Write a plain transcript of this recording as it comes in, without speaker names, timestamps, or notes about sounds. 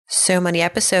So Money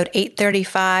episode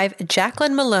 835,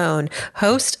 Jacqueline Malone,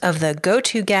 host of the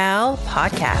Go-To Gal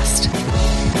podcast.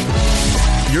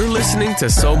 You're listening to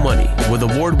So Money with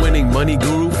award-winning money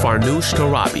guru Farnoosh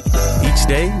Torabi. Each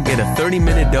day, get a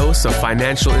 30-minute dose of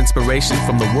financial inspiration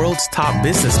from the world's top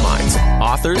business minds,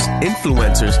 authors,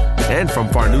 influencers, and from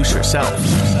Farnoosh herself.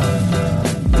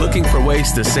 Looking for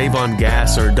ways to save on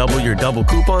gas or double your double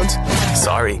coupons?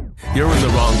 Sorry, you're in the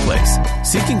wrong place.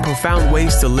 Seeking profound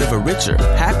ways to live a richer,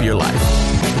 happier life.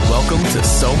 Welcome to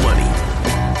So Money.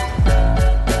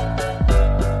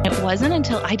 It wasn't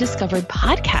until I discovered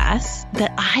podcasts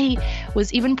that I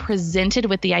was even presented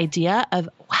with the idea of,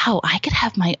 wow, I could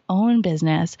have my own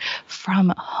business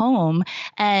from home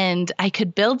and I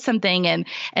could build something and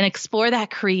explore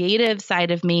that creative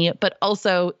side of me, but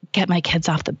also get my kids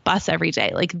off the bus every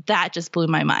day. Like that just blew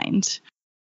my mind.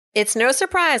 It's no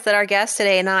surprise that our guest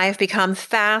today and I have become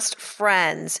fast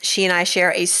friends. She and I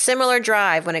share a similar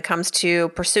drive when it comes to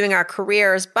pursuing our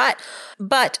careers, but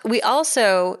we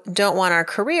also don't want our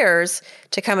careers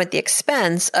to come at the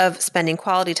expense of spending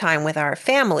quality time with our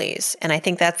families. And I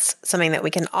think that's something that we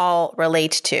can all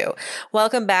relate to.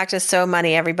 Welcome back to So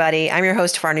Money, everybody. I'm your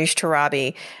host, Farnoosh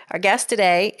Torabi. Our guest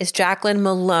today is Jacqueline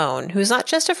Malone, who's not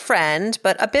just a friend,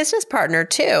 but a business partner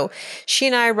too. She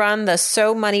and I run the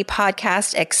So Money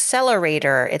Podcast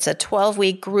Accelerator. It's a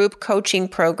 12-week group coaching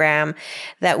program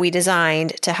that we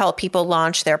designed to help people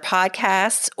launch their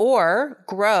podcasts or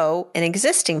grow an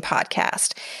existing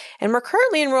podcast. And we're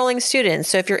currently enrolling students.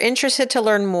 So if you're interested to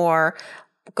learn more,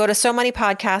 go to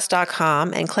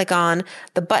SoMoneyPodcast.com and click on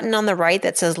the button on the right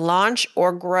that says Launch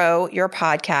or Grow Your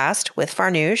Podcast with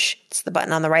Farnoosh. It's the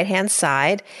button on the right-hand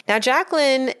side. Now,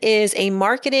 Jacqueline is a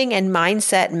marketing and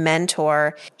mindset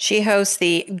mentor. She hosts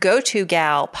the Go-To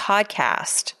Gal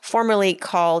podcast, formerly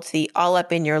called the All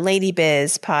Up in Your Lady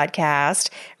Biz podcast.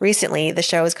 Recently, the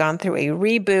show has gone through a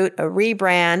reboot, a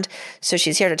rebrand. So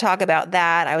she's here to talk about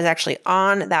that. I was actually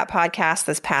on that podcast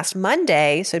this past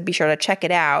Monday, so be sure to check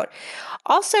it out.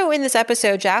 Also in this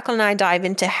episode, Jacqueline and I dive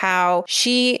into how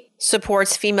she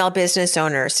supports female business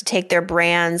owners to take their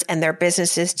brands and their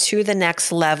businesses to the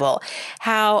next level,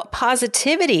 how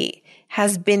positivity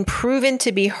has been proven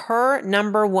to be her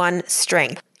number one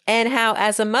strength, and how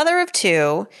as a mother of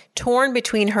two, torn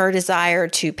between her desire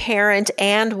to parent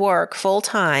and work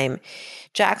full-time,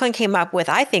 Jacqueline came up with,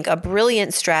 I think, a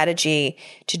brilliant strategy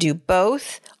to do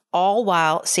both, all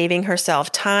while saving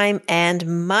herself time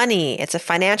and money. It's a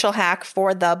financial hack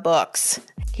for the books.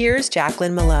 Here's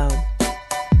Jacqueline Malone.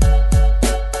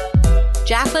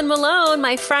 Jacqueline Malone,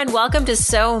 my friend, welcome to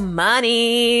So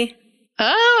Money.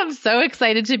 Oh, I'm so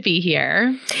excited to be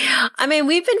here. I mean,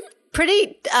 we've been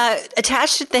pretty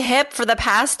attached at the hip for the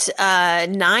past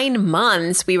 9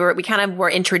 months. We kind of were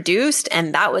introduced,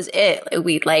 and that was it.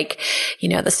 We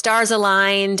the stars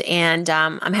aligned, and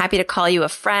I'm happy to call you a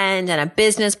friend and a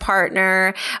business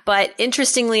partner. But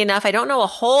interestingly enough, I don't know a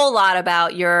whole lot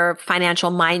about your financial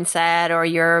mindset or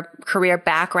your career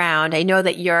background. I know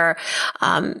that you're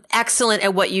excellent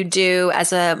at what you do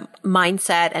as a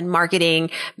mindset and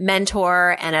marketing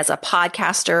mentor, and as a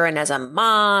podcaster, and as a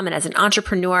mom, and as an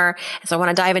entrepreneur. So I want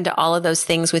to dive into all of those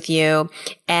things with you,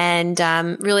 and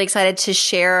really excited to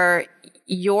share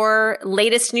your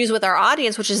latest news with our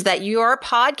audience, which is that your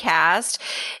podcast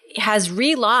has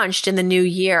relaunched in the new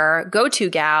year. Go-To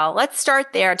Gal. Let's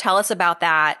start there. Tell us about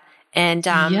that and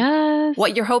Yes.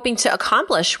 what you're hoping to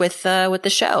accomplish with the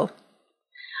show.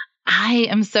 I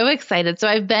am so excited. So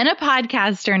I've been a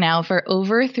podcaster now for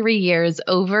over 3 years,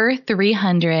 over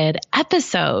 300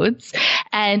 episodes,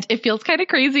 and it feels kind of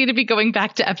crazy to be going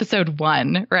back to episode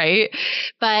 1, right?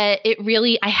 But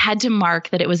I had to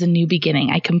mark that it was a new beginning.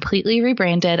 I completely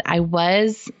rebranded. I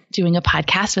was doing a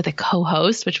podcast with a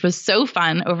co-host, which was so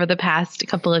fun over the past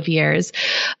couple of years,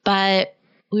 but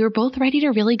we were both ready to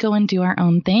really go and do our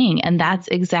own thing. And that's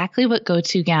exactly what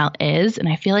Go-To Gal is. And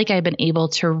I feel like I've been able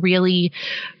to really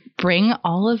bring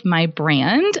all of my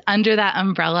brand under that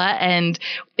umbrella. And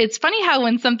it's funny how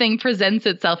when something presents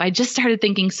itself, I just started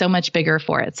thinking so much bigger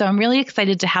for it. So I'm really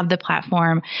excited to have the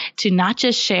platform to not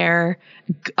just share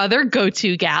other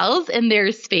go-to gals in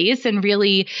their space and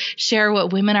really share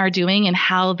what women are doing and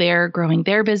how they're growing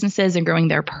their businesses and growing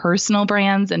their personal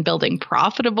brands and building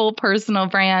profitable personal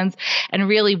brands, and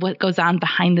really what goes on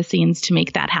behind the scenes to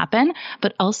make that happen,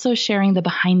 but also sharing the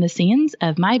behind the scenes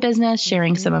of my business,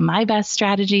 sharing some of my best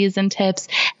strategies and tips,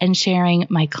 and sharing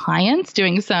my clients,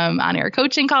 doing some on-air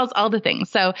coaching calls, all the things.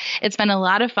 So it's been a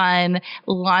lot of fun.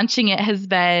 Launching it has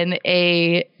been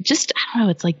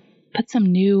it's like put some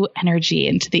new energy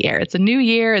into the air. It's a new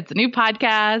year, it's a new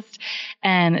podcast,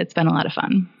 and it's been a lot of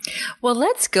fun. Well,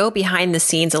 let's go behind the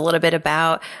scenes a little bit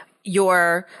about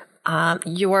your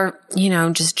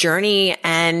just journey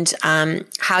and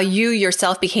how you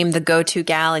yourself became the go-to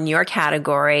gal in your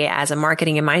category as a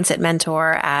marketing and mindset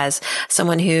mentor, as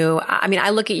someone who, I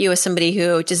look at you as somebody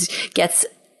who just gets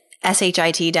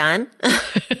SHIT done.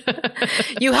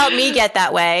 You helped me get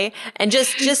that way. And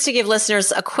just to give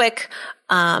listeners a quick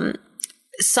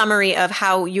summary of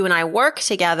how you and I work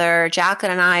together,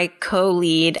 Jacqueline and I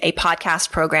co-lead a podcast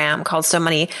program called So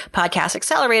Money Podcast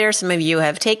Accelerator. Some of you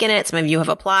have taken it. Some of you have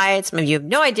applied. Some of you have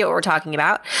no idea what we're talking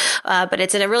about. But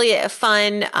it's a really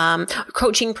fun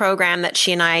coaching program that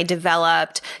she and I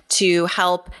developed to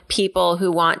help people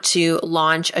who want to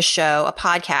launch a show, a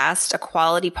podcast, a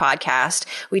quality podcast.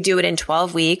 We do it in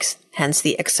 12 weeks. Hence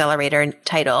the accelerator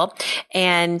title.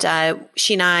 And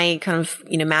she and I kind of,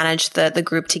 manage the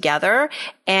group together.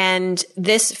 And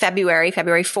this February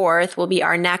 4th, will be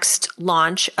our next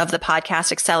launch of the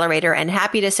podcast accelerator. And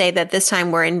happy to say that this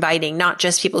time we're inviting not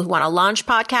just people who want to launch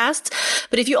podcasts,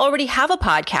 but if you already have a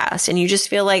podcast and you just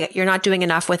feel like you're not doing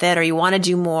enough with it, or you want to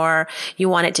do more, you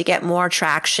want it to get more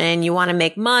traction, you want to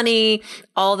make money,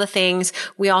 all the things.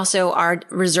 We also are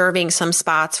reserving some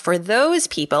spots for those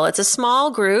people. It's a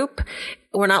small group.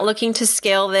 We're not looking to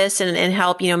scale this and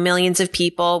help, millions of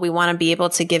people. We want to be able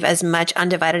to give as much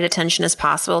undivided attention as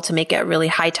possible to make it a really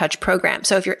high touch program.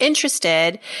 So if you're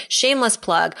interested, shameless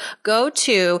plug, go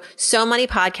to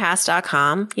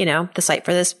SoMoneyPodcast.com, the site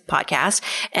for this podcast,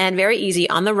 and very easy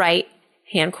on the right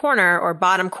hand corner or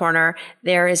bottom corner,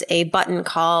 there is a button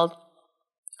called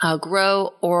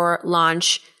Grow or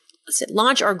Launch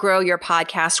or Grow Your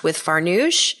Podcast with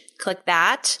Farnoosh. Click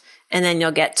that. And then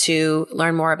you'll get to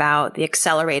learn more about the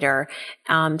accelerator.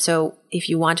 So if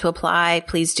you want to apply,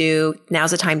 please do.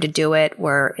 Now's the time to do it.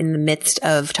 We're in the midst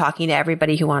of talking to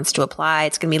everybody who wants to apply.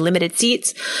 It's going to be limited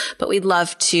seats, but we'd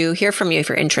love to hear from you if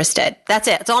you're interested. That's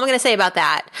it. That's all I'm going to say about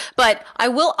that. But I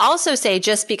will also say,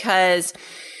 just because,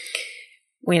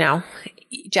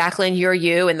 Jacqueline,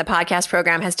 you and the podcast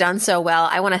program has done so well,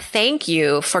 I want to thank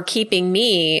you for keeping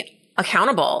me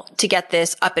accountable to get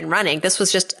this up and running. This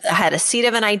was just, I had a seed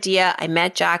of an idea. I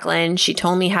met Jacqueline. She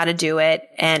told me how to do it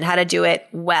and how to do it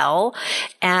well.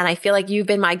 And I feel like you've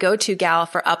been my go-to gal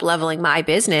for up-leveling my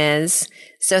business.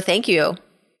 So thank you.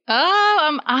 Oh,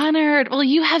 I'm honored. Well,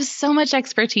 you have so much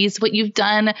expertise. What you've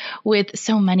done with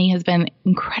So Money has been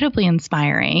incredibly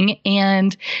inspiring.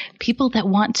 And people that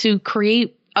want to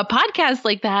create a podcast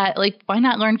like that, why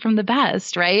not learn from the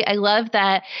best, right? I love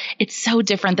that it's so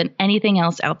different than anything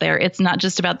else out there. It's not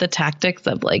just about the tactics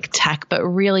of tech, but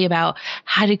really about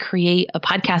how to create a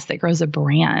podcast that grows a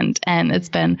brand. And it's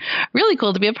been really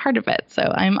cool to be a part of it. So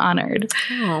I'm honored.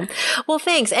 Oh, well,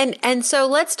 thanks. And so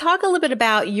let's talk a little bit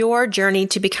about your journey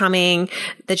to becoming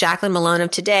the Jacqueline Malone of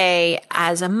today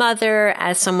as a mother,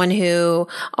 as someone who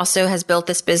also has built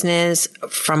this business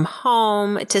from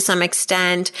home to some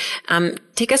extent.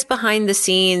 Take us behind the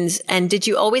scenes. And did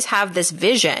you always have this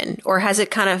vision, or has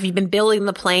it you've been building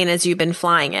the plane as you've been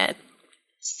flying it?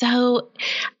 So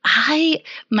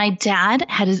my dad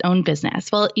had his own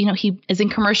business. Well, he is in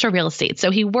commercial real estate. So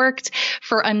he worked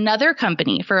for another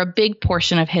company for a big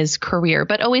portion of his career,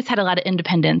 but always had a lot of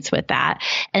independence with that.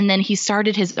 And then he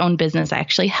started his own business. I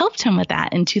actually helped him with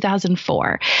that in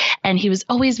 2004. And he was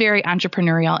always very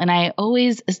entrepreneurial. And I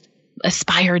always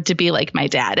aspired to be like my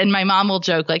dad. And my mom will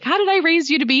joke, how did I raise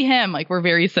you to be him? We're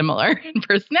very similar in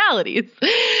personalities.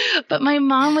 But my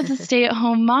mom was a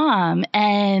stay-at-home mom,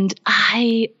 and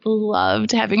I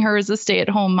loved having her as a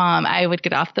stay-at-home mom. I would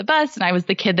get off the bus and I was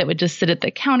the kid that would just sit at the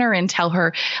counter and tell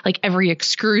her every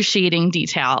excruciating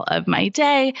detail of my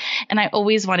day. And I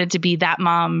always wanted to be that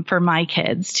mom for my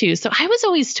kids too. So I was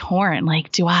always torn.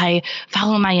 Do I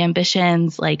follow my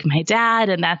ambitions like my dad?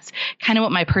 And that's kind of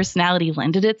what my personality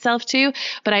lended itself to.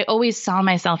 But I always saw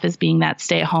myself as being that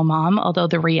stay-at-home mom, although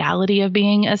the reality of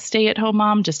being a stay-at-home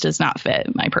mom just does not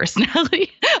fit my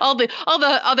personality. all the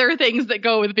other things that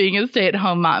go with being a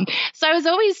stay-at-home mom. So I was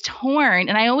always torn,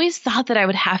 and I always thought that I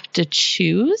would have to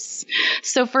choose.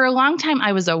 So for a long time,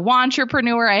 I was a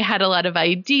wantrepreneur. I had a lot of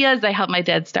ideas. I helped my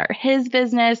dad start his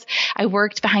business. I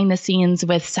worked behind the scenes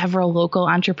with several local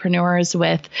entrepreneurs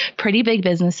with pretty big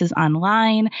businesses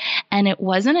online. And it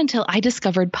wasn't until I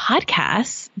discovered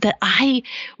podcasts that I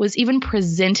was even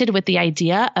presented with the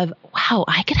idea of, wow,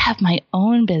 I could have my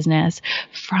own business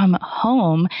from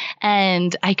home,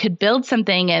 and I could build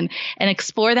something and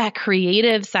explore that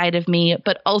creative side of me,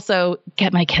 but also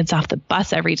get my kids off the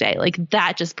bus every day.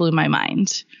 That just blew my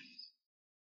mind.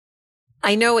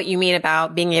 I know what you mean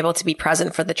about being able to be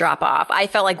present for the drop off. I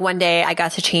felt like one day I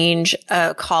got to change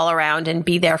a call around and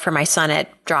be there for my son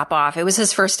at drop off. It was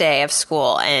his first day of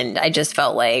school, and I just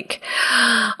felt like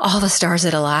all the stars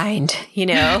had aligned,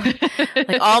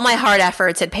 like all my hard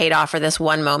efforts had paid off for this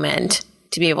one moment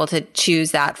to be able to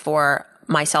choose that for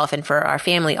myself and for our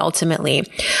family ultimately.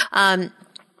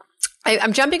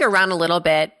 I'm jumping around a little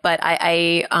bit, but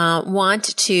I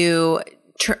want to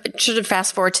sort of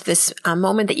fast forward to this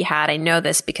moment that you had. I know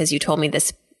this because you told me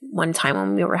this one time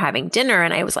when we were having dinner,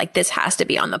 and I was like, this has to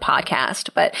be on the podcast.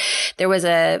 But there was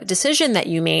a decision that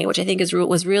you made, which I think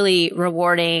was really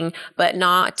rewarding, but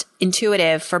not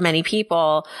intuitive for many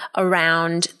people,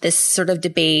 around this sort of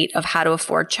debate of how to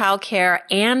afford childcare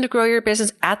and grow your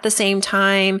business at the same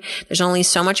time. There's only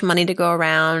so much money to go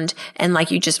around. And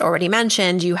like you just already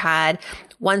mentioned, you had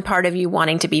one part of you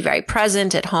wanting to be very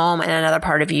present at home and another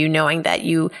part of you knowing that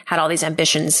you had all these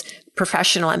ambitions,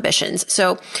 professional ambitions.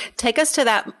 So take us to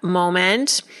that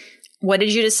moment. What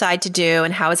did you decide to do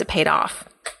and how has it paid off?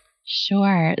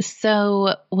 Sure.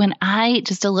 So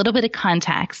just a little bit of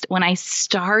context, when I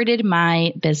started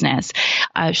my business,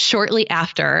 shortly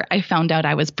after I found out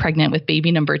I was pregnant with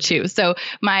baby number 2. So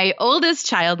my oldest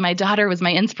child, my daughter, was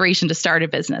my inspiration to start a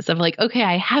business of like, okay,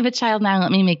 I have a child now.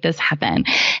 Let me make this happen.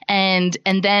 And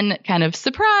then kind of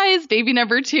surprise, baby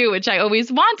number 2, which I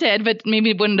always wanted, but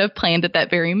maybe wouldn't have planned at that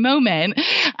very moment,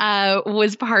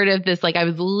 was part of this. Like I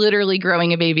was literally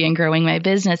growing a baby and growing my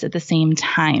business at the same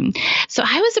time. So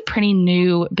I was a pretty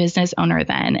new business owner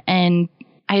then. And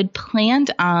I had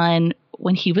planned on,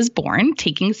 when he was born,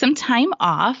 taking some time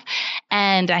off,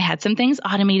 and I had some things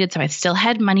automated. So I still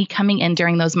had money coming in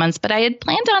during those months, but I had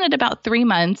planned on it about 3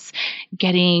 months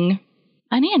getting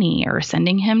a nanny or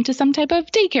sending him to some type of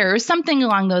daycare or something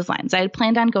along those lines. I had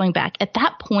planned on going back. At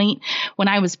that point, when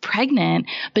I was pregnant,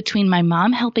 between my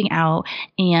mom helping out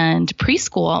and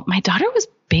preschool, my daughter was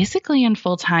basically in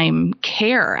full-time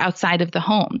care outside of the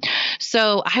home.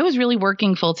 So I was really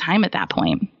working full-time at that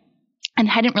point and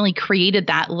hadn't really created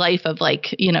that life of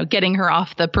like, getting her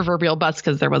off the proverbial bus,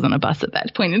 because there wasn't a bus at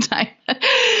that point in time.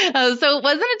 So it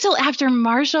wasn't until after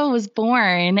Marshall was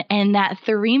born and that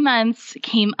 3 months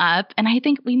came up, and I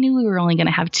think we knew we were only going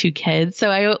to have 2 kids.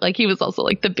 So he was also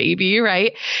like the baby,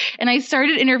 right? And I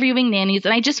started interviewing nannies,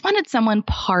 and I just wanted someone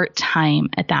part-time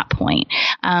at that point.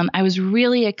 I was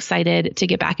really excited to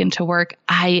get back into work.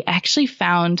 I actually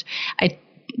found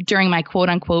during my quote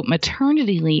unquote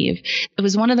maternity leave, it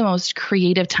was one of the most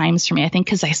creative times for me, I think,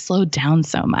 because I slowed down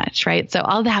so much, right? So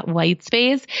all that white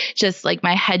space, just like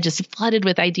my head just flooded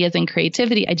with ideas and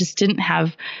creativity. I just didn't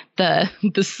have the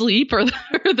sleep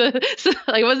so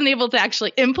I wasn't able to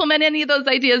actually implement any of those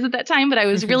ideas at that time, but I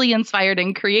was really inspired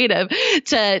and creative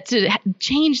to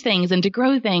change things and to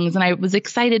grow things. And I was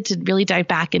excited to really dive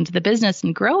back into the business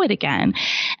and grow it again.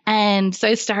 And so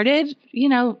I started,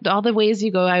 all the ways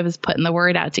you go, I was putting the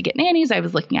word out to get nannies. I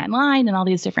was looking online and all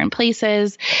these different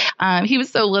places. He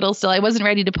was so little still. I wasn't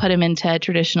ready to put him into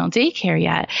traditional daycare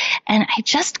yet. And I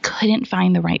just couldn't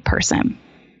find the right person.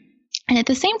 And at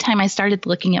the same time, I started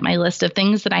looking at my list of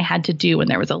things that I had to do when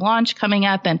there was a launch coming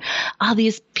up and all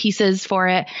these pieces for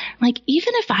it. Like,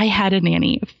 even if I had a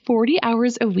nanny 40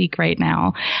 hours a week right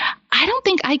now, I don't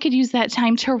think I could use that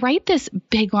time to write this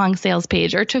big, long sales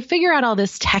page or to figure out all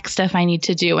this tech stuff I need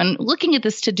to do. And looking at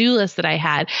this to-do list that I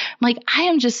had, I'm like, I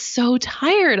am just so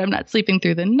tired. I'm not sleeping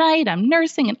through the night. I'm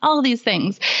nursing and all these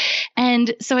things.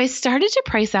 And so I started to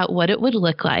price out what it would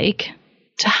look like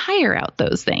to hire out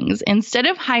those things. Instead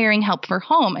of hiring help for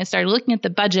home, I started looking at the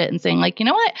budget and saying, like, you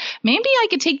know what, maybe I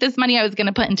could take this money I was going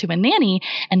to put into a nanny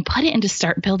and put it into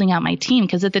start building out my team.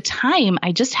 Because at the time,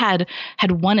 I just had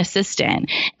one assistant,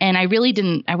 and I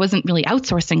wasn't really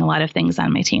outsourcing a lot of things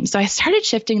on my team. So I started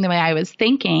shifting the way I was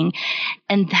thinking,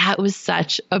 and that was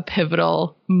such a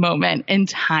pivotal moment in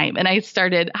time. And I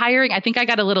started hiring. I think I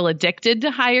got a little addicted to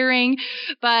hiring,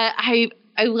 but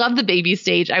I love the baby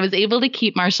stage. I was able to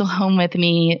keep Marshall home with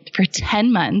me for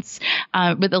 10 months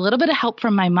with a little bit of help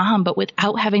from my mom, but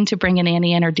without having to bring a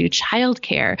nanny in or do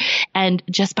childcare, and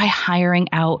just by hiring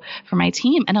out for my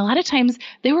team. And a lot of times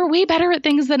they were way better at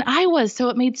things than I was. So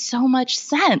it made so much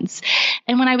sense.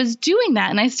 And when I was doing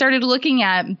that and I started looking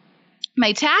at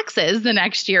my taxes the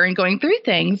next year and going through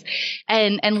things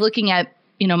and looking at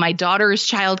my daughter's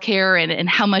childcare and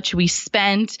how much we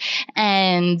spent,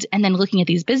 and then looking at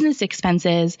these business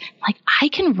expenses, like, I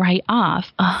can write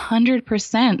off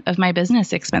 100% of my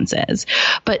business expenses,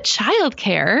 but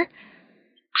childcare,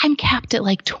 I'm capped at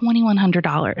like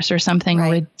 $2,100 or something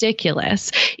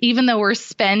ridiculous, even though we're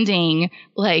spending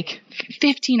like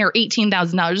 $15,000 or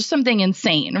 $18,000, just something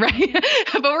insane, right?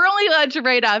 But we're only allowed to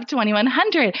write off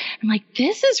 $2,100. I'm like,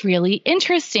 this is really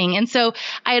interesting. And so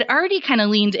I had already kind of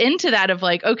leaned into that of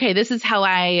like, okay, this is how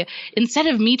instead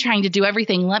of me trying to do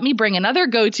everything, let me bring another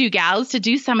go-to gals to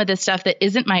do some of this stuff that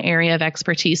isn't my area of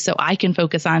expertise so I can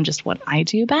focus on just what I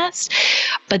do best.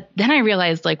 But then I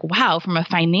realized like, wow, from a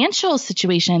financial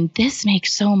situation, this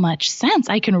makes so much sense.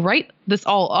 I can write this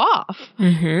all off.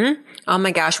 Mm-hmm. Oh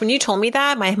my gosh. When you told me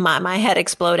that, my head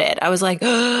exploded. I was like,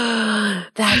 oh,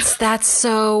 that's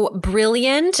so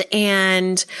brilliant.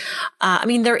 And, I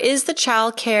mean, there is the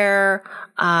childcare,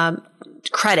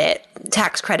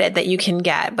 tax credit that you can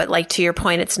get. But like, to your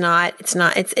point, it's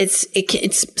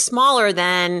smaller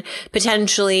than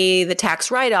potentially the tax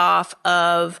write-off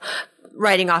of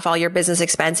writing off all your business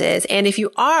expenses. And if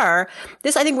you are,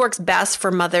 this I think works best for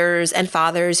mothers and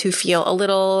fathers who feel a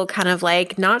little kind of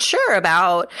like not sure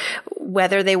about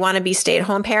whether they want to be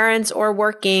stay-at-home parents or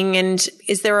working. And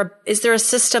is there a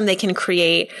system they can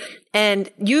create?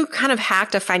 And you kind of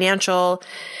hacked a financial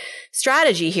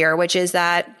strategy here, which is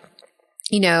that,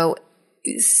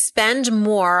 spend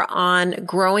more on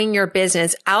growing your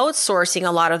business, outsourcing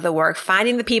a lot of the work,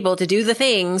 finding the people to do the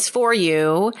things for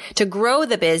you to grow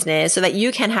the business so that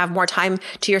you can have more time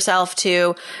to yourself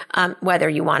to, whether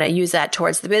you want to use that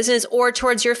towards the business or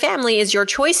towards your family is your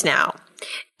choice now.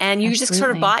 And you just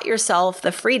sort of bought yourself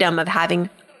the freedom of having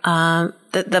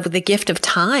the gift of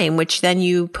time, which then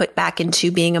you put back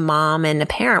into being a mom and a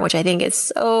parent, which I think is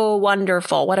so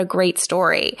wonderful. What a great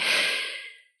story.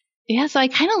 Yeah, so I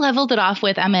kind of leveled it off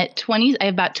with I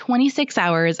have about 26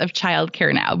 hours of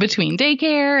childcare now between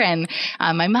daycare and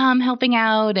my mom helping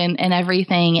out and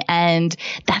everything. And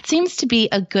that seems to be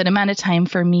a good amount of time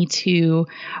for me to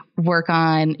work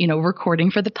on,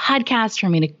 recording for the podcast, for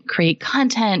me to create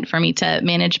content, for me to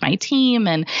manage my team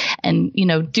and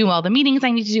do all the meetings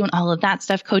I need to do and all of that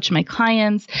stuff, coach my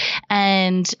clients.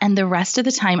 And the rest of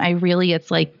the time,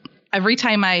 it's like, every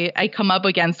time I come up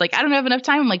against like, I don't have enough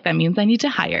time, I'm like, that means I need to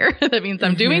hire. That means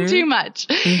I'm doing too much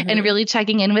and really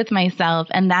checking in with myself.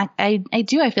 And that I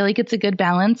feel like it's a good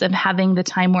balance of having the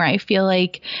time where I feel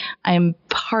like I'm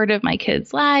part of my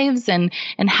kids' lives and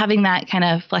having that kind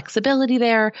of flexibility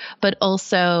there, but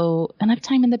also enough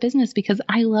time in the business because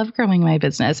I love growing my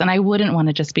business and I wouldn't want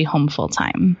to just be home full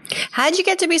time. How did you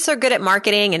get to be so good at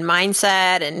marketing and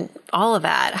mindset and all of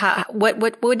that?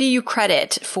 What do you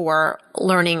credit for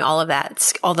learning all of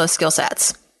that, all those skill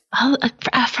sets?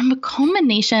 From a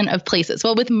culmination of places.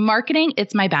 Well, with marketing,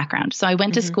 it's my background. So I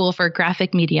went to school for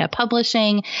graphic media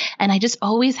publishing, and I just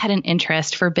always had an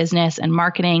interest for business and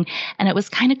marketing. And it was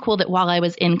kind of cool that while I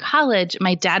was in college,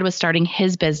 my dad was starting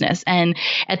his business. And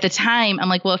at the time, I'm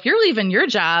like, well, if you're leaving your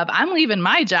job, I'm leaving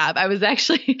my job. I was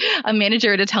actually a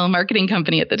manager at a telemarketing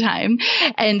company at the time.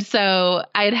 And so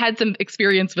I had some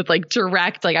experience with like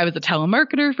I was a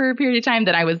telemarketer for a period of time,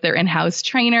 then I was their in-house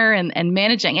trainer and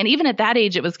managing. And even at that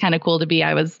age, it was kind of cool to be,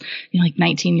 I was like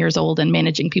 19 years old and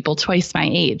managing people twice my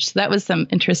age. So that was some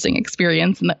interesting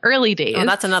experience in the early days. Oh,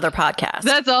 that's another podcast.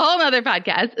 That's a whole other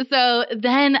podcast. So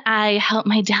then I helped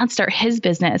my dad start his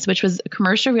business, which was a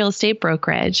commercial real estate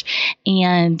brokerage.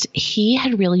 And he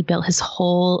had really built his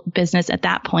whole business at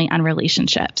that point on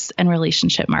relationships and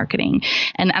relationship marketing.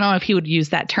 And I don't know if he would use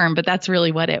that term, but that's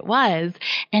really what it was.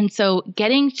 And so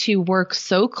getting to work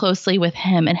so closely with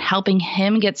him and helping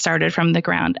him get started from the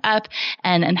ground up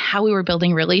and how we were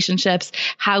building relationships,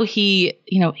 how he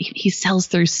sells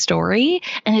through story.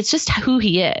 And it's just who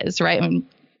he is, right? I mean,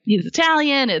 he's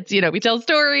Italian. It's, we tell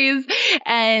stories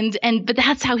but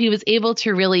that's how he was able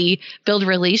to really build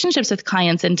relationships with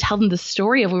clients and tell them the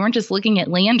story of, we weren't just looking at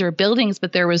land or buildings,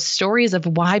 but there was stories of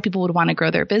why people would want to grow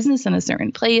their business in a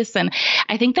certain place. And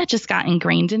I think that just got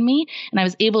ingrained in me. And I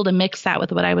was able to mix that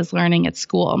with what I was learning at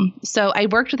school. So I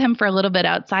worked with him for a little bit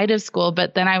outside of school,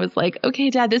 but then I was like, okay,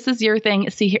 Dad, this is your thing.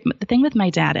 See, here, the thing with my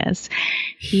dad is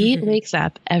he wakes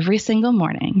up every single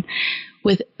morning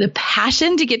with the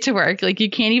passion to get to work. Like you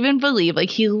can't even believe,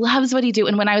 like he loves what he do.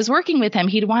 And when I was working with him,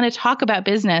 he'd want to talk about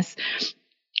business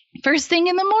first thing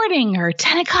in the morning or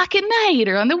 10 o'clock at night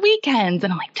or on the weekends.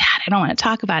 And I'm like, Dad, I don't want to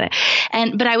talk about it.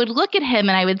 But I would look at him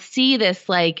and I would see this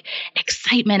like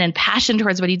excitement and passion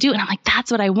towards what he do. And I'm like, that's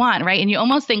what I want. Right. And you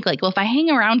almost think like, well, if I hang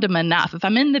around him enough, if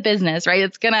I'm in the business, right,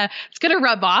 it's going to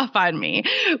rub off on me.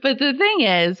 But the thing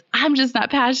is, I'm just not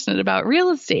passionate about real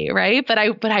estate. Right. But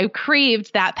I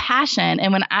craved that passion.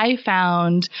 And when I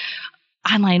found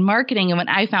online marketing. And when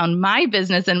I found my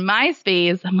business and my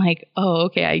space, I'm like, oh,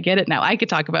 okay, I get it now. I could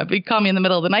talk about it. Call me in the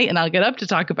middle of the night and I'll get up to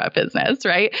talk about business,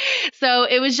 right? So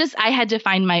it was just, I had to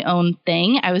find my own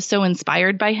thing. I was so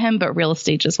inspired by him, but real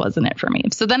estate just wasn't it for me.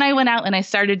 So then I went out and I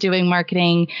started doing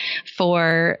marketing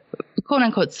for quote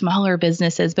unquote smaller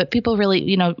businesses, but people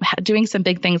really, doing some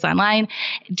big things online,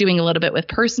 doing a little bit with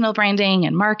personal branding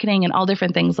and marketing and all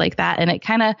different things like that. And it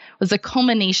kind of was a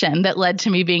culmination that led to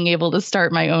me being able to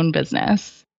start my own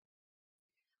business.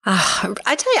 I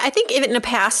tell you, I think even in a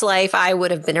past life, I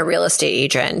would have been a real estate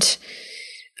agent.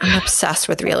 I'm obsessed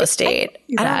with real estate.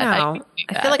 I don't know.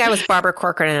 I feel like I was Barbara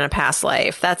Corcoran in a past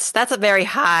life. That's a very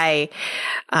high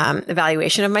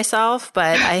evaluation of myself,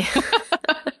 but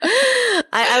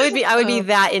I would be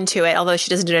that into it, although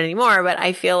she doesn't do it anymore. But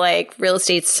I feel like real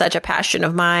estate's such a passion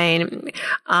of mine.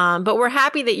 But we're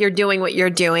happy that you're doing what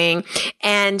you're doing.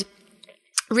 And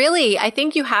really, I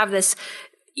think you have this,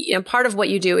 part of what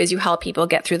you do is you help people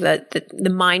get through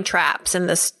the mind traps and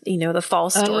this, the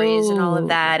false stories and all of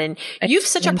that. And you've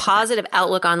such a positive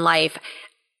outlook on life.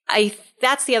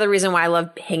 That's the other reason why I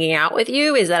love hanging out with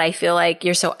you, is that I feel like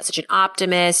you're such an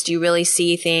optimist. You really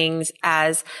see things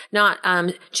as not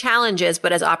challenges,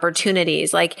 but as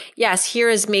opportunities. Like, yes, here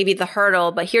is maybe the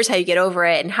hurdle, but here's how you get over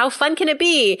it. And how fun can it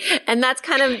be? And that's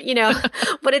kind of,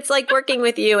 what it's like working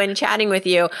with you and chatting with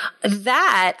you.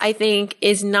 That, I think,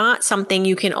 is not something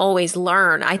you can always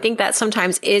learn. I think that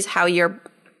sometimes is how you're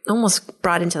almost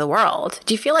brought into the world.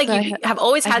 Do you feel like you have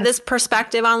always had this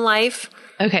perspective on life?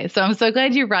 Okay, so I'm so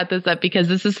glad you brought this up, because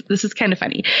this is kind of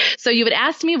funny. So you would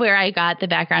ask me where I got the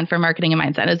background for marketing and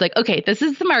mindset. I was like, okay, this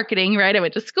is the marketing, right? I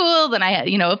went to school, then I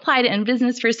applied it in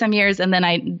business for some years, and then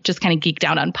I just kind of geeked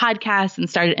out on podcasts and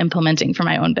started implementing for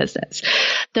my own business.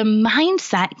 The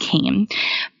mindset came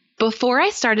before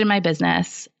I started my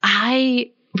business.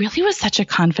 I really was such a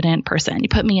confident person. You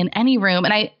put me in any room,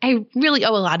 and I really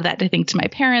owe a lot of that, I think, to my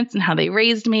parents and how they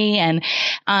raised me, and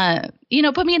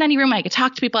put me in any room, I could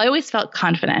talk to people. I always felt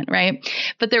confident, right?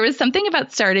 But there was something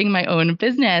about starting my own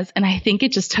business, and I think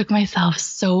it just took myself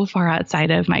so far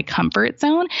outside of my comfort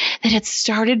zone that it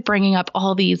started bringing up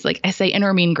all these, like I say,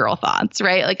 inner mean girl thoughts,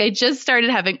 right? Like I just started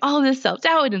having all this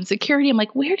self-doubt and insecurity. I'm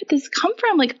like, where did this come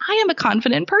from? Like, I am a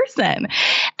confident person.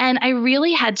 And I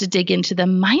really had to dig into the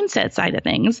mindset side of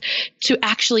things to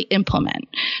actually implement.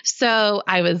 So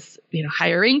I was,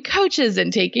 hiring coaches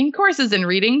and taking courses and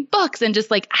reading books and just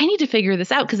like, I need to figure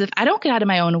this out, because if I don't get out of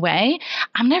my own way,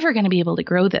 I'm never going to be able to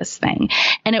grow this thing.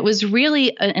 And it was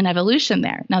really an evolution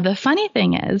there. Now, the funny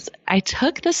thing is, I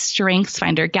took the Strengths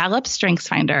Finder. Gallup Strengths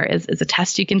Finder is a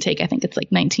test you can take. I think it's like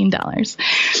 $19.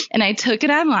 And I took it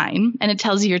online, and it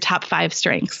tells you your top 5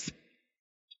 strengths.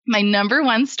 My number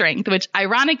one strength, which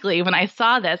ironically, when I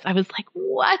saw this, I was like,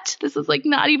 what? This is like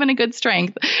not even a good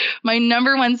strength. My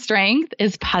number one strength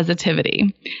is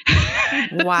positivity.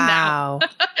 Wow.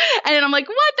 And I'm like,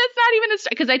 what? That's not even a strength.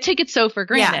 Because I take it so for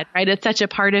granted, right? It's such a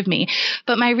part of me.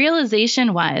 But my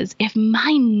realization was, if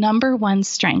my number one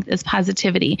strength is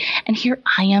positivity, and here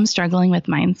I am struggling with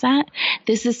mindset,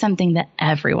 this is something that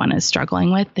everyone is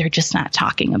struggling with. They're just not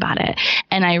talking about it.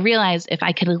 And I realized if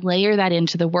I could layer that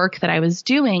into the work that I was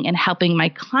doing and helping my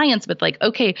clients with, like,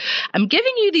 okay, I'm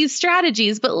giving you these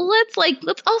strategies, but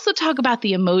let's also talk about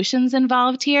the emotions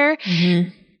involved here. Mm-hmm.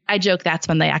 I joke that's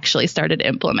when they actually started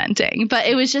implementing, but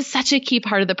it was just such a key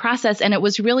part of the process. And it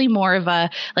was really more of I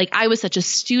was such a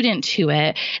student to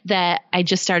it that I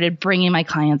just started bringing my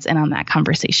clients in on that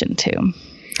conversation too.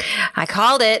 I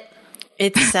called it.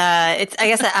 It's I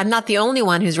guess I'm not the only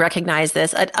one who's recognized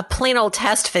this. A plain old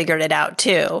test figured it out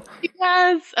too.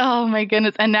 Yes. Oh my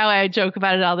goodness. And now I joke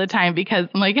about it all the time, because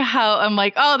I'm like,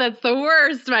 oh, that's the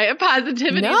worst. My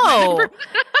positivity.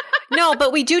 No,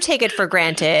 but we do take it for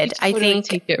granted. I think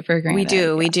take it for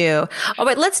granted. We do. Oh,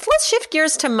 but let's shift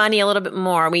gears to money a little bit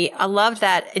more. I loved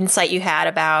that insight you had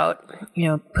about,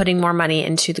 putting more money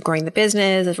into growing the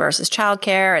business versus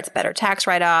childcare. It's better tax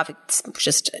write-off. It's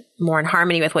just more in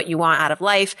harmony with what you want out of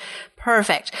life.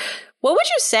 Perfect. What would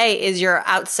you say is your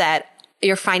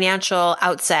financial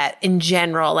outset in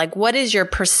general? Like, what is your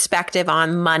perspective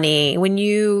on money? When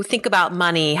you think about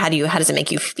money, how does it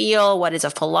make you feel? What is a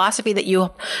philosophy that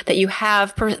you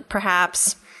have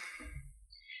perhaps?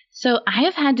 So I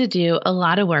have had to do a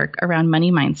lot of work around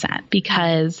money mindset,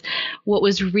 because what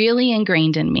was really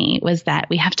ingrained in me was that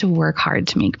we have to work hard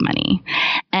to make money.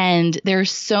 And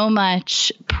there's so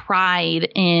much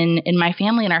pride in my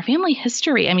family and our family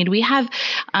history. I mean, we have,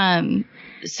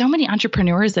 so many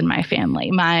entrepreneurs in my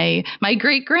family. My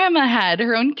great grandma had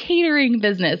her own catering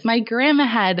business. My grandma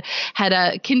had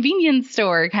a convenience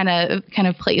store kind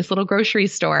of place, little grocery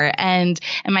store, and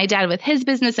my dad with his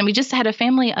business. And we just had a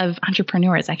family of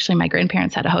entrepreneurs. Actually, my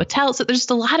grandparents had a hotel. So there's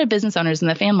just a lot of business owners in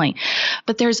the family.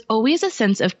 But there's always a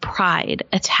sense of pride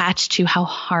attached to how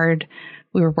hard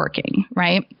we were working,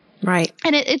 right? Right.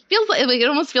 And it feels like it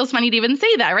almost feels funny to even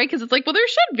say that, right? Because it's like, well, there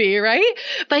should be, right?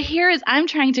 But here is I'm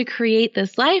trying to create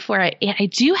this life where I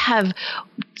do have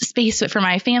space for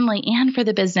my family and for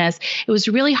the business. It was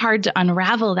really hard to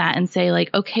unravel that and say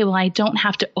like, okay, well, I don't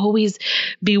have to always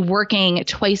be working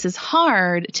twice as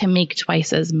hard to make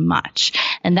twice as much.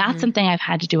 And that's something I've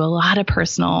had to do a lot of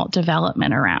personal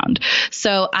development around.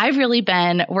 So I've really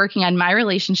been working on my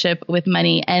relationship with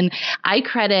money, and I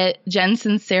credit Jen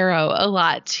Sincero a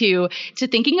lot to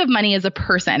thinking of money as a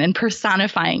person and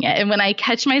personifying it. And when I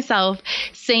catch myself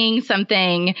saying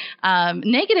something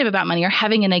negative about money or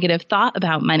having a negative thought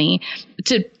about money,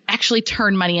 to actually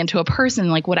turn money into a person,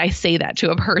 like would I say that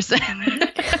to a person?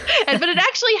 But it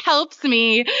actually helps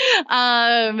me,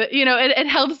 it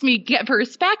helps me get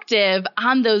perspective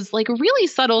on those like really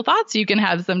subtle thoughts you can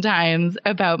have sometimes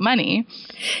about money.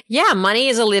 Yeah, money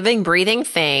is a living, breathing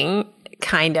thing.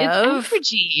 Kind of. It's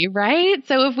energy, right?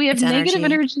 So if we have negative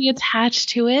energy attached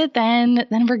to it, then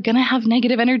we're going to have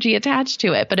negative energy attached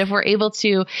to it. But if we're able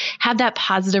to have that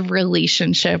positive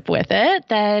relationship with it,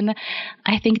 then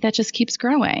I think that just keeps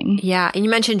growing. Yeah. And you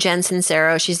mentioned Jen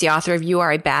Sincero. She's the author of You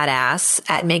Are a Badass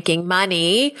at Making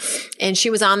Money. And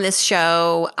she was on this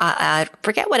show, I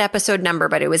forget what episode number,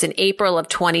 but it was in April of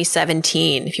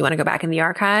 2017. If you want to go back in the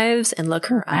archives and look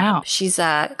her up. She's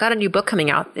got a new book coming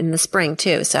out in the spring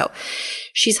too. So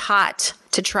she's hot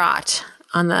to trot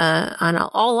on a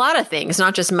lot of things,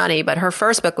 not just money, but her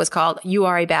first book was called You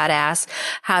Are a Badass,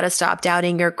 How to Stop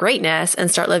Doubting Your Greatness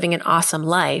and Start Living an Awesome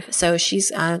Life. So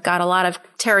she's got a lot of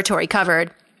territory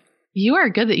covered. You are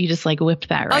good that you just like whipped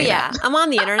that right. Oh yeah. I'm on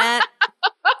the internet.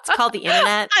 It's called the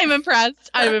internet. I'm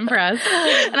impressed.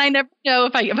 And I never know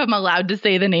if I'm allowed to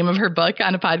say the name of her book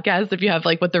on a podcast, if you have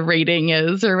like what the rating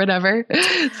is or whatever.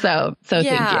 So thank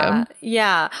you.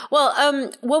 Yeah. Well,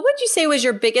 what would you say was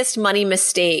your biggest money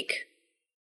mistake?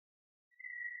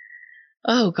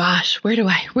 Oh gosh, where do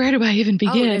I even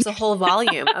begin? Oh, there's a whole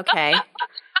volume. Okay.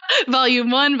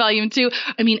 Volume 1, volume 2.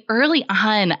 I mean, early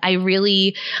on,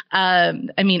 early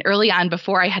on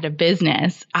before I had a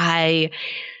business, I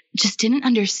just didn't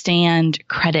understand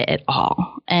credit at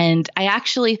all. And I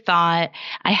actually thought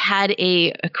I had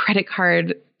a credit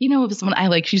card. You know, it was when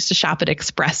I used to shop at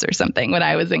Express or something when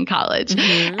I was in college.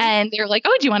 Mm-hmm. And they were like,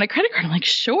 oh, do you want a credit card? I'm like,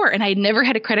 sure. And I'd never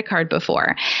had a credit card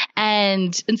before.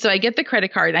 And so I get the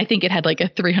credit card. And I think it had like a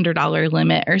 $300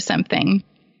 limit or something.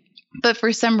 But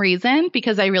for some reason,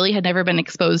 because I really had never been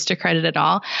exposed to credit at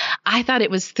all, I thought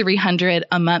it was $300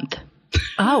 a month.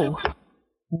 Oh,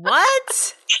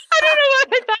 what? I don't know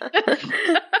what I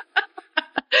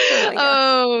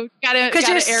thought. Because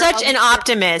you're such an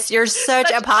optimist. You're such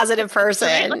a positive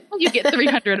person. Right? You get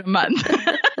 $300 a month.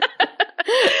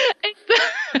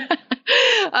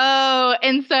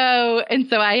 And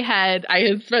so I had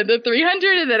spent the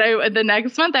 $300, and then the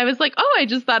next month I was like, oh, I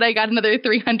just thought I got another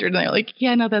 $300. And they're like,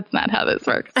 yeah, no, that's not how this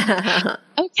works.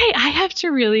 Okay, I have to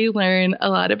really learn a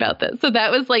lot about this. So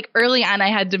that was like early on, I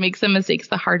had to make some mistakes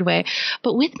the hard way.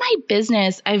 But with my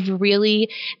business, I've really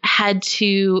had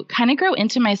to kind of grow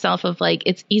into myself of like,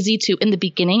 it's easy to, in the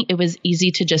beginning, it was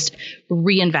easy to just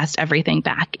reinvest everything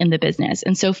back in the business.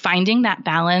 And so finding that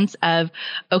balance of,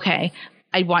 okay,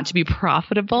 I want to be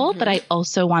profitable, but I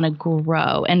also want to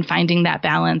grow, and finding that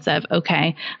balance of,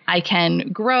 okay, I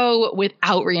can grow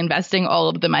without reinvesting all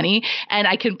of the money, and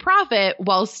I can profit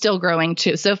while still growing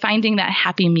too. So finding that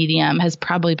happy medium has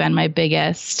probably been my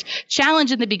biggest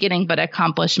challenge in the beginning, but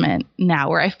accomplishment now,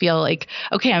 where I feel like,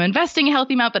 okay, I'm investing a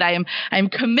healthy amount, but I'm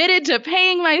committed to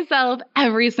paying myself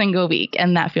every single week.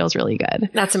 And that feels really good.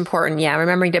 That's important. Yeah.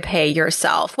 Remembering to pay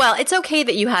yourself. Well, it's okay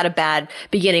that you had a bad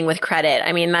beginning with credit.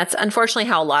 I mean, that's unfortunately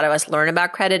how a lot of us learn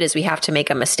about credit, is we have to make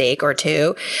a mistake or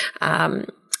two. And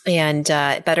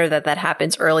better that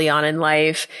happens early on in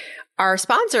life. Our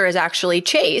sponsor is actually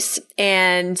Chase,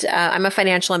 and I'm a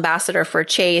financial ambassador for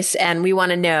Chase. And we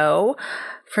want to know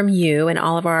from you and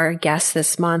all of our guests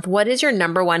this month, what is your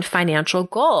number one financial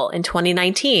goal in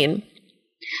 2019?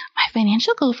 My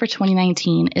financial goal for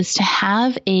 2019 is to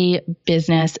have a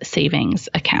business savings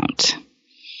account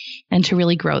and to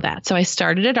really grow that. So I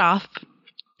started it off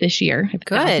this year. I have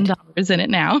 $1,000 in it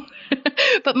now.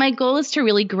 But my goal is to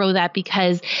really grow that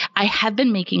because I have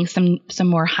been making some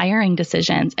more hiring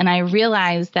decisions. And I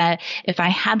realized that if I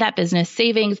had that business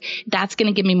savings, that's going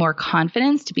to give me more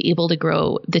confidence to be able to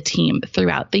grow the team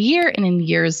throughout the year and in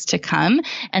years to come.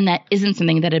 And that isn't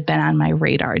something that had been on my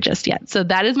radar just yet. So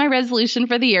that is my resolution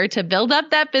for the year, to build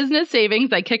up that business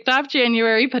savings. I kicked off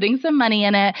January, putting some money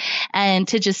in it, and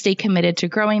to just stay committed to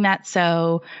growing that.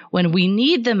 So when we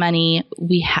need the money,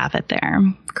 we have it there.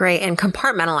 Great. And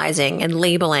compartmentalizing and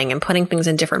labeling and putting things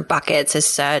in different buckets is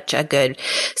such a good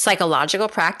psychological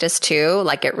practice too.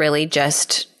 Like it really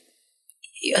just,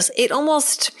 it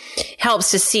almost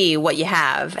helps to see what you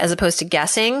have as opposed to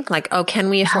guessing. Like, oh, can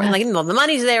we afford, like, well, the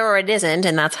money's there or it isn't.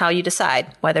 And that's how you decide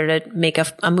whether to make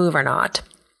a move or not.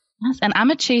 Yes, and I'm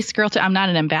a Chase girl too. I'm not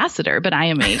an ambassador, but I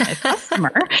am a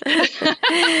customer.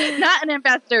 Not an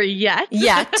ambassador yet.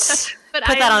 But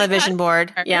put that on the vision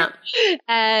board. Yeah.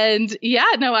 And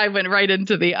I went right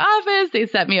into the office. They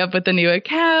set me up with a new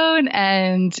account.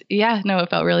 And it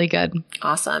felt really good.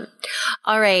 Awesome.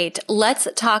 All right. Let's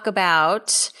talk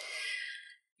about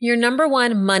your number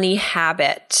one money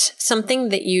habit, something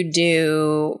that you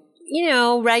do,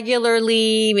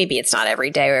 regularly. Maybe it's not every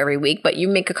day or every week, but you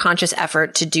make a conscious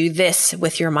effort to do this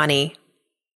with your money.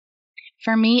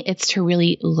 For me, it's to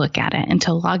really look at it and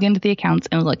to log into the accounts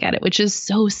and look at it, which is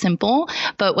so simple.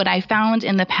 But what I found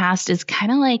in the past is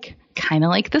kind of like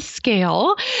the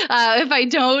scale. If I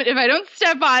don't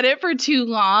step on it for too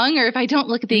long, or if I don't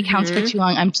look at the accounts for too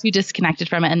long, I'm too disconnected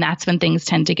from it. And that's when things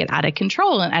tend to get out of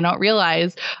control. And I don't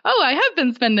realize, I have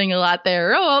been spending a lot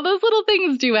there. All those little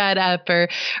things do add up,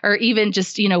 or even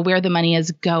just, where the money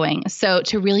is going. So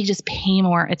to really just pay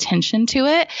more attention to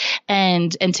it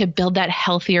and to build that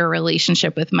healthier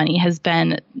relationship with money has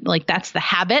been like, that's the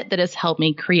habit that has helped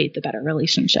me create the better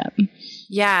relationship.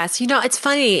 Yes. It's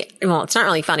funny. Well, it's not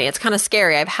really funny. It's kind of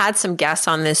scary. I've had some guests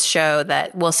on this show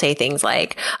that will say things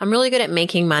like, I'm really good at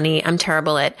making money. I'm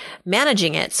terrible at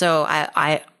managing it. So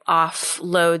I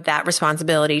offload that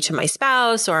responsibility to my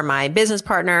spouse or my business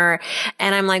partner.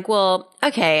 And I'm like, well,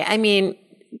 okay. I mean,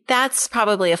 that's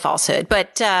probably a falsehood,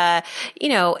 but,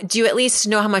 do you at least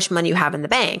know how much money you have in the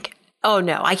bank? Oh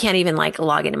no, I can't even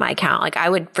log into my account. I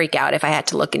would freak out if I had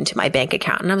to look into my bank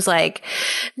account. And I was like,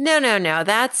 no,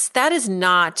 that is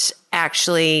not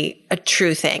actually a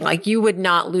true thing. You would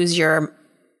not lose your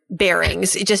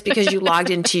bearings just because you logged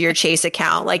into your Chase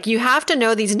account. You have to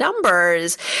know these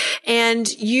numbers,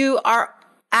 and you are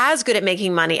as good at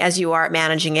making money as you are at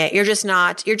managing it. You're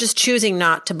just choosing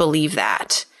not to believe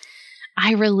that.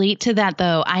 I relate to that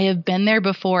though. I have been there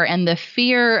before, and the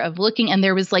fear of looking, and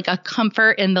there was a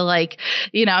comfort in the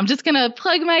I'm just going to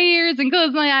plug my ears and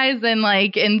close my eyes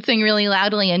and sing really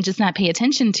loudly and just not pay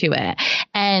attention to it.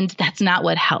 And that's not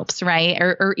what helps, right?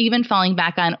 Or even falling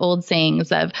back on old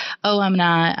sayings of, I'm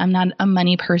not a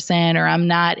money person, or I'm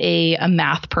not a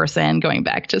math person, going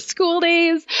back to school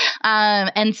days.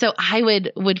 And so I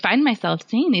would find myself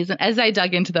saying these. And as I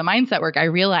dug into the mindset work, I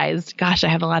realized, gosh, I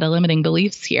have a lot of limiting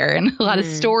beliefs here, and a lot of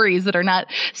stories that are not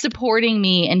supporting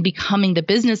me and becoming the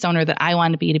business owner that I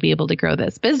want to be able to grow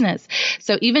this business.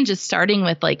 So even just starting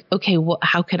with okay,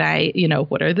 how could I,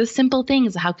 what are the simple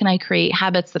things? How can I create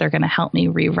habits that are going to help me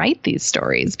rewrite these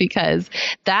stories? Because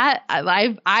that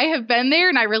I have been there,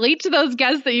 and I relate to those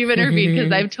guests that you've interviewed,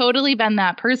 because I've totally been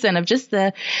that person of just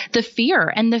the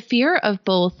fear of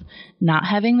both not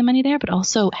having the money there, but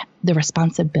also the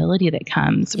responsibility that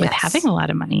comes with having a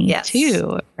lot of money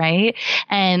too, right?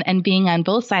 And being on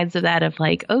both sides of that of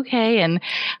okay, and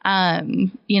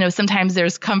sometimes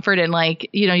there's comfort in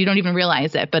you don't even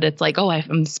realize it, but it's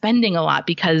I'm spending a lot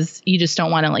because you just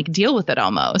don't want to deal with it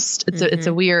almost. It's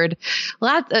a weird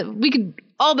lot. We could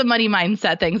all the money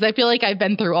mindset things. I feel like I've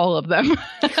been through all of them.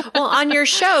 Well, on your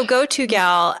show, Go To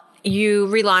Gal, you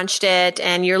relaunched it,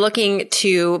 and you're looking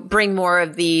to bring more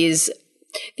of these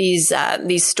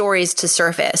stories to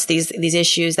surface, these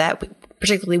issues that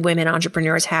particularly women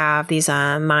entrepreneurs have, these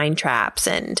mind traps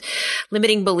and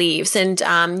limiting beliefs. And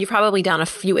you've probably done a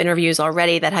few interviews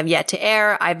already that have yet to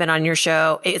air. I've been on your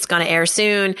show. It's going to air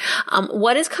soon.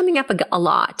 What is coming up a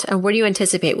lot, and what do you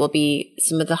anticipate will be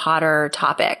some of the hotter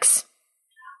topics?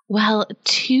 Well,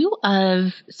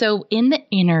 so in the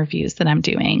interviews that I'm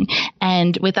doing,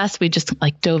 and with us, we just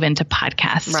dove into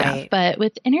podcast stuff, but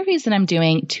with interviews that I'm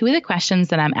doing, two of the questions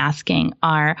that I'm asking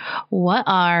are, what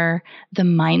are the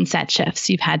mindset shifts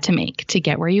you've had to make to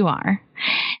get where you are?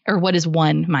 Or what is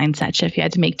one mindset shift you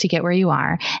had to make to get where you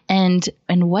are? And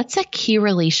what's a key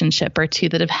relationship or two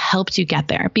that have helped you get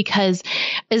there? Because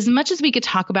as much as we could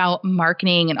talk about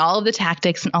marketing and all of the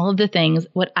tactics and all of the things,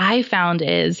 what I found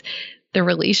is the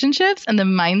relationships and the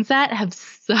mindset have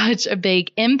such a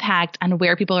big impact on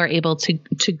where people are able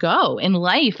to go in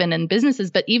life and in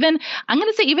businesses. But even, I'm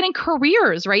going to say even in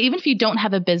careers, right? Even if you don't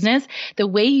have a business, the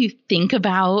way you think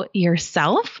about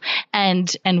yourself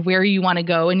and where you want to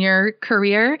go in your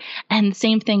career. And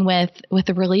same thing with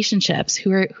the relationships.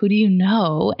 Who do you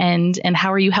know, and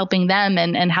how are you helping them,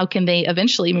 and how can they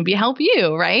eventually maybe help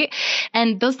you, right?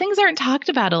 And those things aren't talked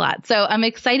about a lot. So I'm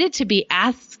excited to be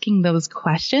asking those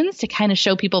questions to kind of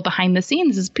show people behind the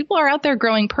scenes as people are out there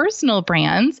growing personal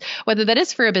brands, whether that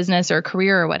is for a business or a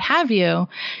career or what have you.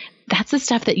 That's the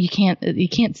stuff that you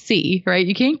can't see, right?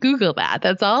 You can't Google that.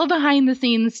 That's all behind the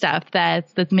scenes stuff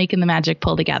that's making the magic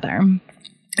pull together.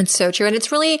 It's so true. And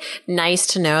it's really nice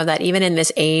to know that even in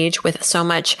this age with so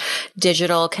much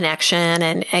digital connection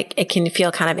and it can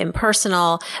feel kind of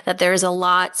impersonal, that there's a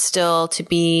lot still to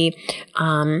be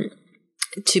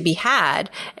had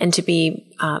and to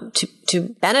be,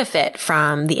 to benefit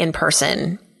from the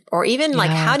in-person, or even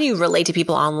like, how do you relate to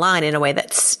people online in a way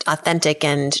that's authentic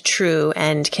and true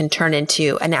and can turn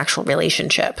into an actual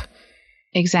relationship?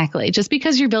 Exactly. Just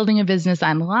because you're building a business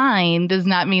online does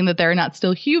not mean that there are not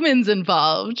still humans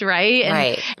involved, right?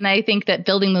 And I think that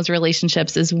building those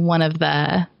relationships is one of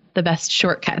the best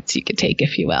shortcuts you could take,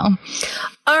 if you will.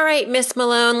 All right, Miss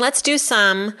Malone, let's do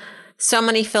so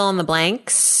many fill in the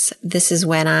blanks. This is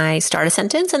when I start a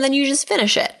sentence and then you just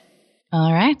finish it.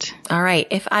 All right. All right.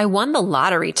 If I won the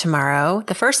lottery tomorrow,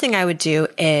 the first thing I would do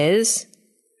is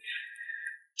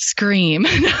scream.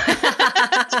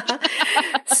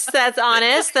 That's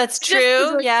honest. That's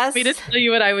true. Yes. Me to tell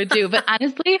you what I would do. But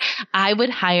honestly, I would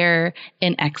hire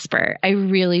an expert. I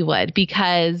really would,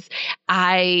 because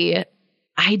I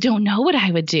don't know what I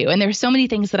would do. And there's so many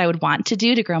things that I would want to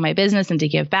do to grow my business and to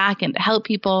give back and to help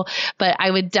people. But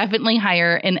I would definitely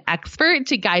hire an expert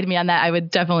to guide me on that. I would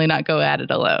definitely not go at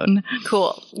it alone.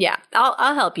 Cool. Yeah.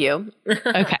 I'll help you.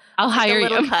 Okay. I'll hire you. A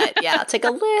little cut. Yeah. I'll take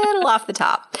a little off the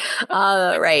top.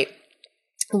 Right.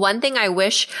 One thing I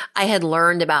wish I had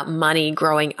learned about money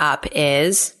growing up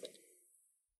is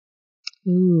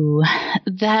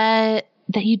that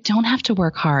you don't have to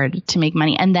work hard to make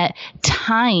money, and that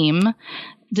time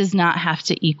does not have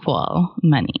to equal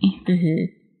money.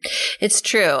 Mm-hmm. It's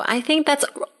true. I think that's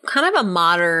kind of a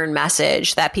modern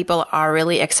message that people are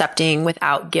really accepting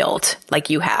without guilt,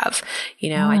 like you have.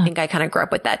 I think I kind of grew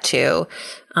up with that too.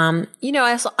 I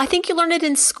think you learn it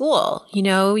in school.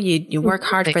 You work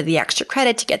hard for the extra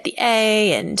credit to get the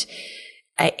A, and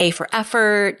A for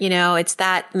effort. It's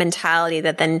that mentality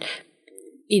that then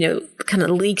kind of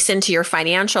leaks into your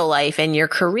financial life and your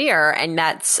career. And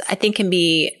that's, I think,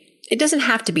 it doesn't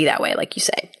have to be that way, like you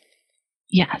say.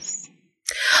 Yes.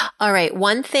 All right.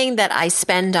 One thing that I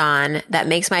spend on that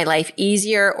makes my life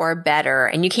easier or better,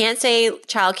 and you can't say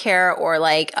childcare or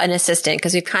like an assistant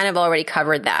because we've kind of already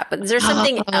covered that, but is there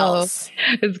something else?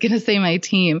 I was going to say my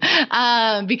team,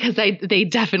 because they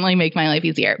definitely make my life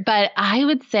easier. But I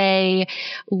would say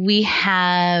we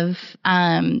have,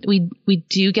 we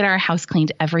do get our house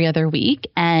cleaned every other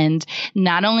week. And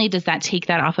not only does that take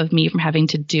that off of me from having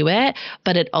to do it,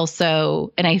 but it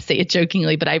also, and I say it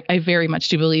jokingly, but I very much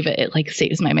do believe it like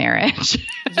saves my marriage.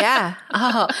 Yeah.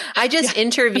 Oh, I just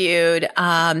interviewed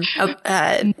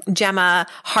Gemma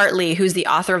Hartley, who's the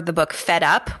author of the book Fed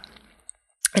Up.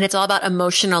 And it's all about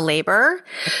emotional labor.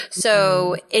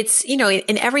 So it's,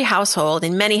 in every household,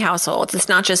 in many households, it's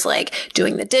not just like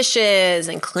doing the dishes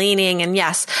and cleaning. And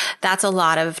yes, that's a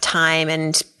lot of time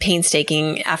and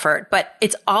painstaking effort, but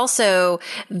it's also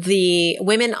the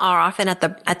women are often at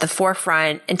the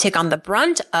forefront and take on the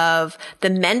brunt of the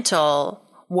mental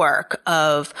work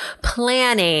of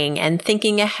planning and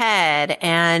thinking ahead.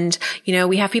 And,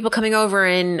 we have people coming over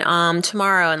in,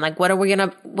 tomorrow, and like, what are we going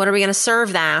to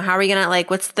serve them? How are we going to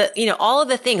what's the, all of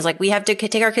the things, like we have to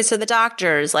take our kids to the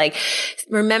doctors, like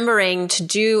remembering to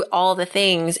do all the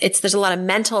things. There's a lot of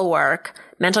mental work,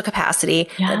 mental capacity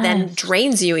that then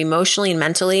drains you emotionally and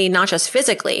mentally, not just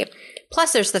physically.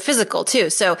 Plus there's the physical too.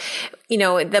 So,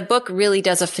 the book really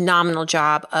does a phenomenal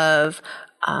job of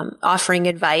offering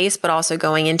advice, but also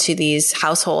going into these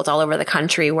households all over the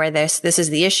country where this is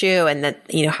the issue, and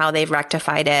that, how they've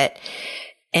rectified it.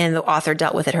 And the author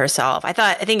dealt with it herself. I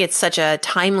think it's such a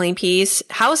timely piece.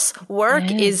 Housework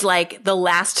is like the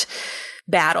last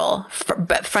battle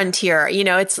frontier.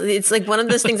 It's like one of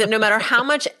those things that no matter how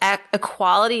much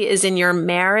equality is in your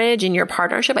marriage, in your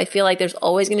partnership, I feel like there's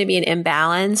always going to be an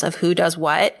imbalance of who does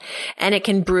what. And it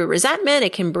can brew resentment.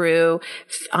 It can brew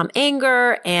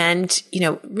anger, and,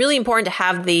 really important to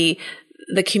have the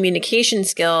communication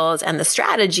skills and the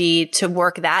strategy to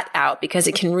work that out, because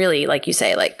it can really, like you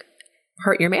say, like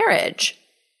hurt your marriage.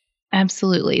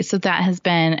 Absolutely. So that has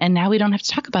been, and now we don't have to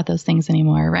talk about those things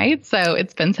anymore, right? So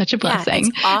it's been such a blessing.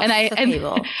 It's off the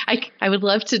table. I would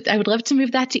love to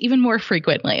move that to even more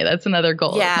frequently. That's another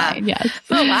goal of mine. Yes.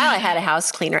 For a while, I had a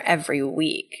house cleaner every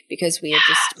week because we had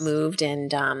just moved, and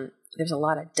there's a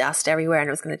lot of dust everywhere, and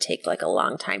it was going to take like a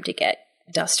long time to get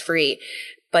dust free.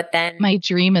 But then my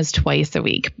dream is twice a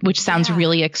week, which sounds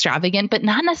really extravagant, but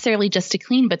not necessarily just to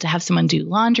clean, but to have someone do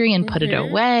laundry and put it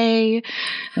away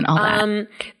and all that.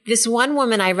 This one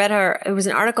woman, I read it was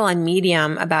an article on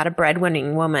Medium about a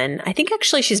breadwinning woman. I think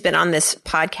actually she's been on this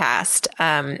podcast.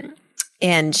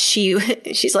 And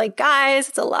she's like, guys,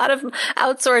 it's a lot of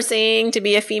outsourcing to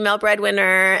be a female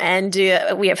breadwinner. And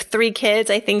we have 3 kids,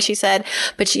 I think she said,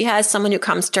 but she has someone who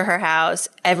comes to her house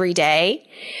every day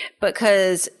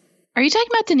because... Are you talking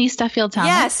about Denise Duffield Thomas?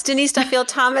 Yes, Denise Duffield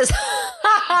Thomas.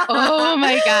 Oh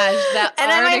my gosh, that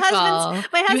article.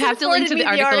 My husband you have to link to the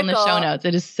article in the show notes.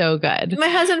 It is so good. My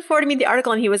husband forwarded me the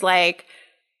article and he was like,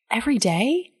 every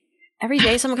day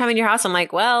someone coming to your house. I'm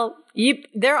like, well,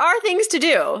 there are things to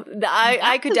do.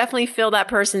 I could definitely fill that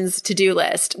person's to-do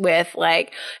list with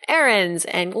like errands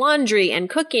and laundry and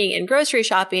cooking and grocery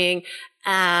shopping,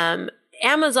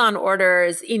 Amazon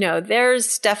orders.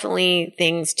 There's definitely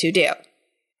things to do.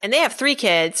 And they have 3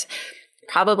 kids,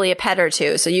 probably a pet or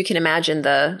 2. So you can imagine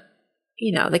the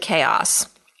chaos.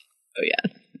 Oh,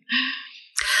 yes.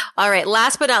 All right.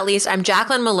 Last but not least, I'm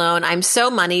Jacqueline Malone. I'm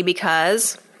so money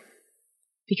because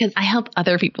I help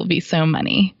other people be so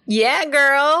money. Yeah,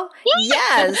 girl.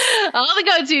 Yes. All the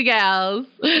go-to gals.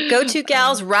 Go-to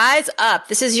gals, rise up.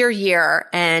 This is your year,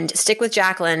 and stick with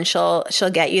Jacqueline. She'll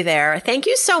get you there. Thank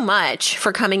you so much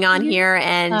for coming on here.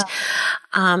 And,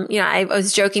 I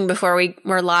was joking before we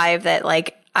were live that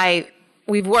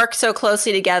we've worked so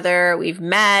closely together. We've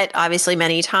met obviously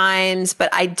many times, but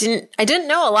I didn't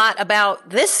know a lot about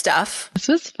this stuff. This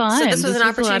was fun. So this was an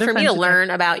opportunity for me to learn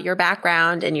about your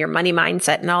background and your money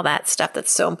mindset and all that stuff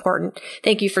that's so important.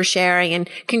 Thank you for sharing, and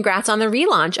congrats on the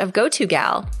relaunch of Go-To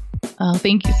Gal. Oh,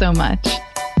 thank you so much.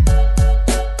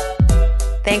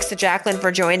 Thanks to Jacqueline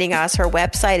for joining us. Her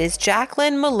website is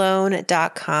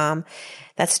JacquelineMalone.com.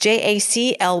 That's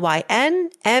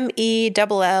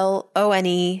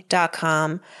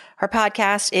JacquelineMellone.com. Her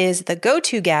podcast is the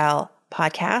Go-To Gal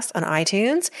podcast on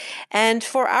iTunes. And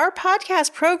for our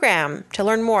podcast program, to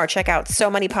learn more, check out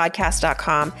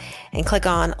SoMoneyPodcast.com and click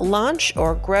on Launch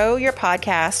or Grow Your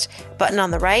Podcast button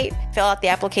on the right. Fill out the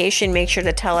application. Make sure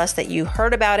to tell us that you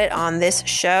heard about it on this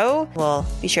show. We'll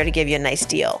be sure to give you a nice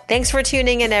deal. Thanks for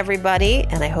tuning in, everybody,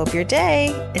 and I hope your day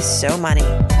is so money.